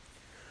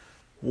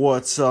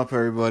What's up,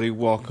 everybody?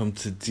 Welcome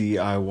to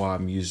DIY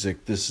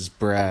Music. This is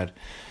Brad,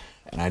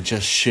 and I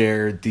just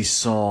shared the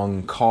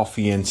song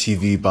Coffee and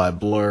TV by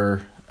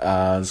Blur.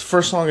 It's the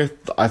first song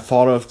I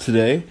thought of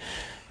today,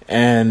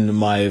 and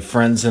my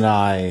friends and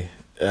I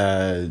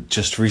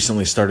just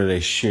recently started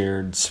a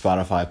shared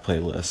Spotify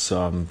playlist,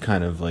 so I'm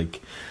kind of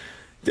like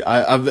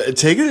I've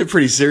taken it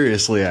pretty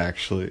seriously,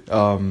 actually.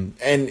 And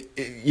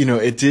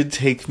it did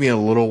take me a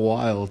little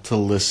while to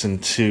listen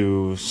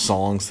to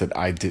songs that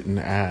I didn't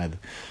add.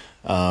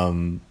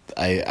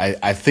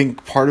 I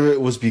think part of it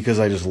was because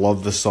I just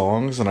love the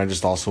songs, and I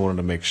just also wanted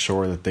to make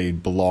sure that they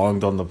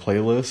belonged on the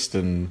playlist.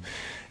 And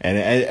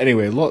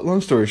anyway,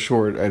 long story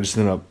short, I just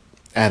ended up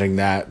adding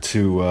that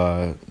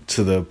to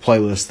the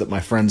playlist that my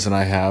friends and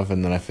I have,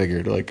 and then I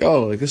figured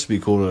this would be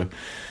cool to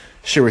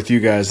share with you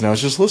guys. And I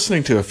was just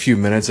listening to a few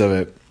minutes of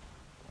it,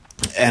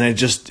 and it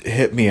just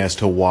hit me as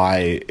to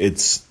why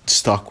it's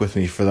stuck with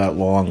me for that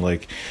long.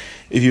 Like,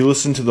 if you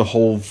listen to the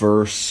whole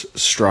verse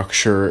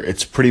structure,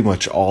 it's pretty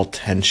much all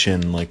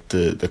tension. Like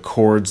the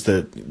chords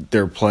that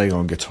they're playing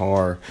on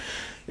guitar,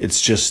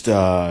 it's just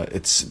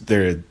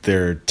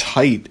they're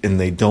tight, and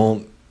they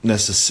don't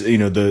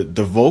necessarily,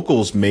 the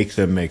vocals make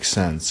them make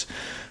sense,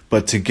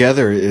 but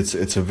together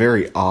it's a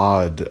very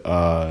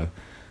odd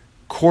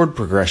chord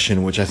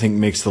progression, which I think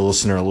makes the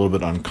listener a little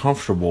bit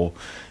uncomfortable.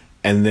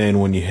 And then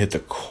when you hit the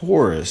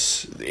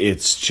chorus,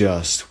 it's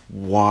just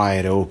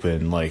wide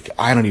open. Like,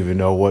 I don't even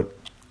know what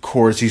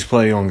chords he's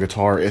playing on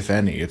guitar, if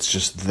any. It's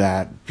just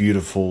that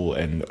beautiful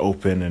and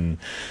open, and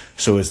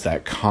so it's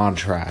that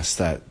contrast,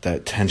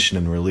 that tension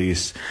and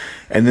release.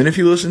 And then if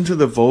you listen to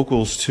the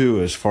vocals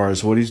too, as far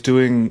as what he's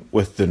doing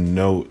with the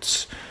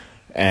notes,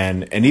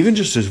 and even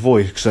just his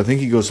voice, because I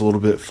think he goes a little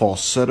bit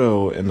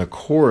falsetto in the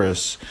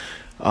chorus.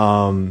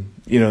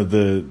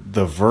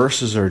 The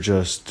verses are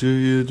just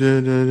really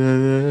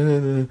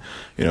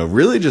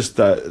just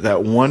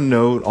that one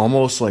note,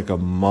 almost like a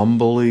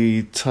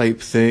mumbly type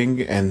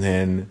thing, and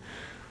then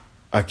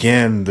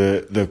again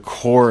the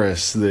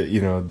chorus,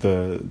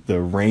 the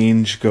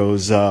range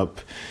goes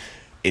up.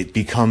 It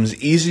becomes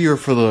easier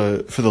for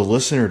the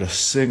listener to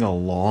sing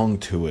along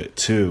to it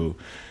too.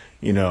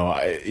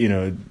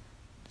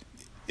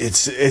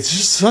 It's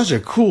just such a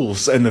cool,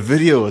 and the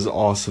video is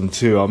awesome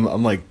too.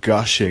 I'm like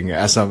gushing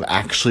as I'm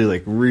actually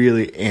like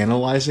really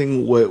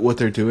analyzing what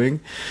they're doing,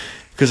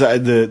 because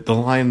the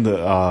line,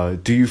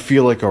 do you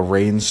feel like a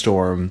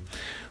rainstorm,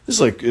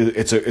 is like,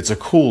 it's a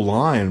cool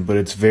line, but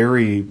it's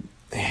very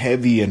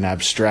heavy and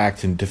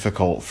abstract and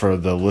difficult for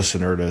the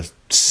listener to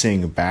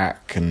sing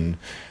back and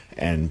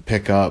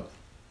pick up.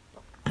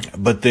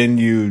 But then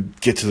you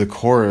get to the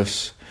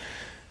chorus,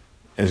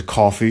 and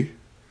coffee,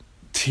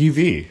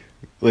 TV.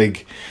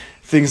 Like,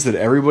 things that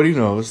everybody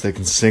knows, they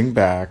can sing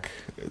back.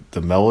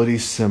 The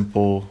melody's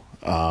simple.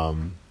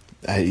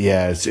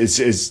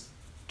 It's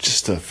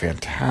just a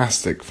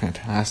fantastic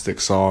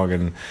song,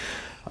 and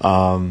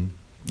I've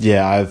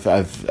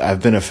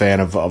been a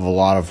fan of a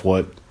lot of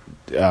what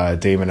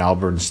Damon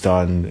Albarn's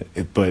done,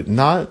 but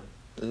not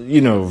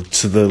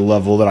to the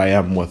level that I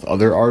am with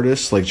other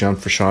artists like John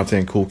Frusciante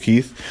and Kool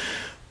Keith.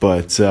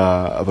 But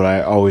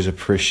I always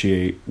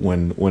appreciate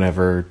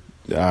whenever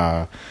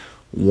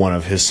one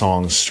of his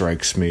songs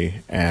strikes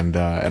me, and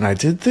I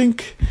did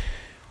think,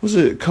 was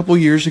it a couple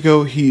years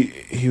ago,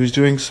 he was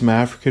doing some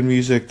African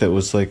music that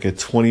was like a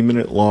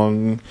 20-minute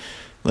long,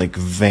 like,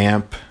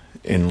 vamp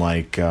in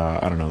like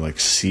I don't know, like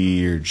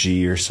C or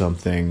G or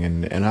something,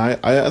 and I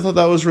thought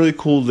that was really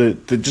cool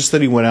that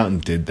he went out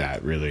and did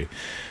that, really.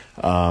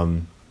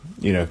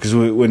 Because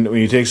when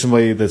you take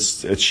somebody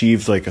that's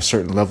achieved like a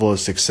certain level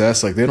of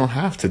success, like, they don't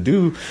have to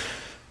do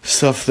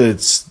stuff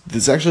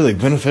that's actually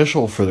like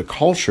beneficial for the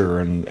culture,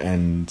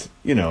 and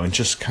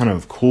just kind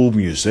of cool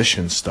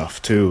musician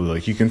stuff too.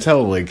 Like, you can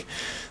tell like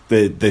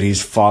that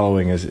he's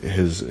following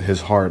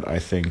his heart, I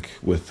think,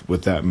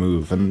 with that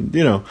move, and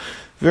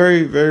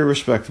very, very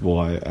respectable,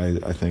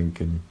 I think,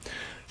 and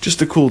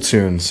just a cool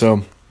tune.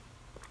 So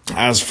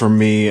as for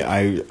me,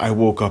 I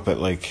woke up at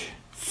like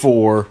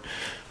 4,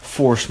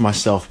 forced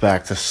myself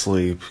back to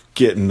sleep,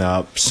 getting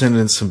up,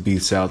 sending some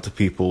beats out to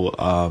people.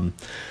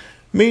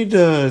 Made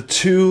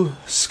 2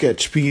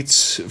 sketch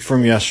beats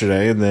from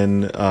yesterday, and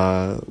then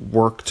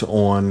worked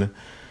on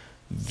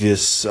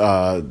this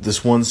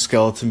one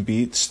skeleton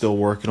beat. Still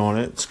working on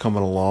it. It's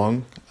coming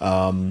along.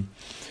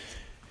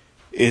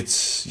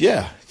 It's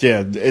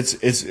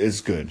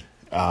good.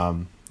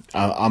 I'm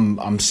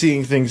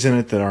seeing things in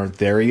it that aren't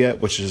there yet,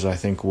 which is, I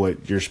think,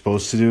 what you're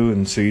supposed to do,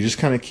 and so you just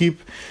kind of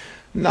keep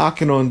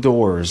knocking on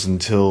doors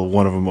until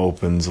one of them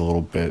opens a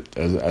little bit,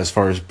 as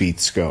far as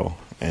beats go.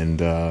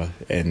 And I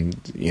think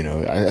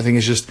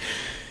it's just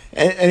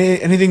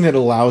anything that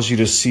allows you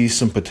to see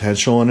some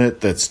potential in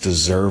it that's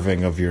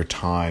deserving of your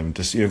time.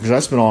 Just, because I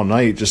spent all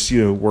night just,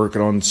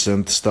 working on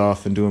synth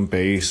stuff and doing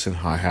bass and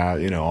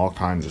hi-hat, all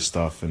kinds of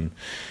stuff. And,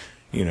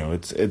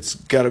 it's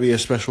got to be a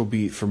special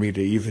beat for me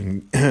to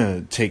even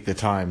take the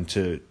time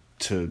to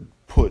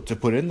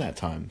put in that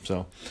time.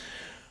 So,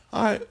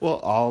 all right, well,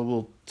 I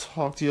will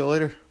talk to you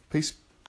later. Peace.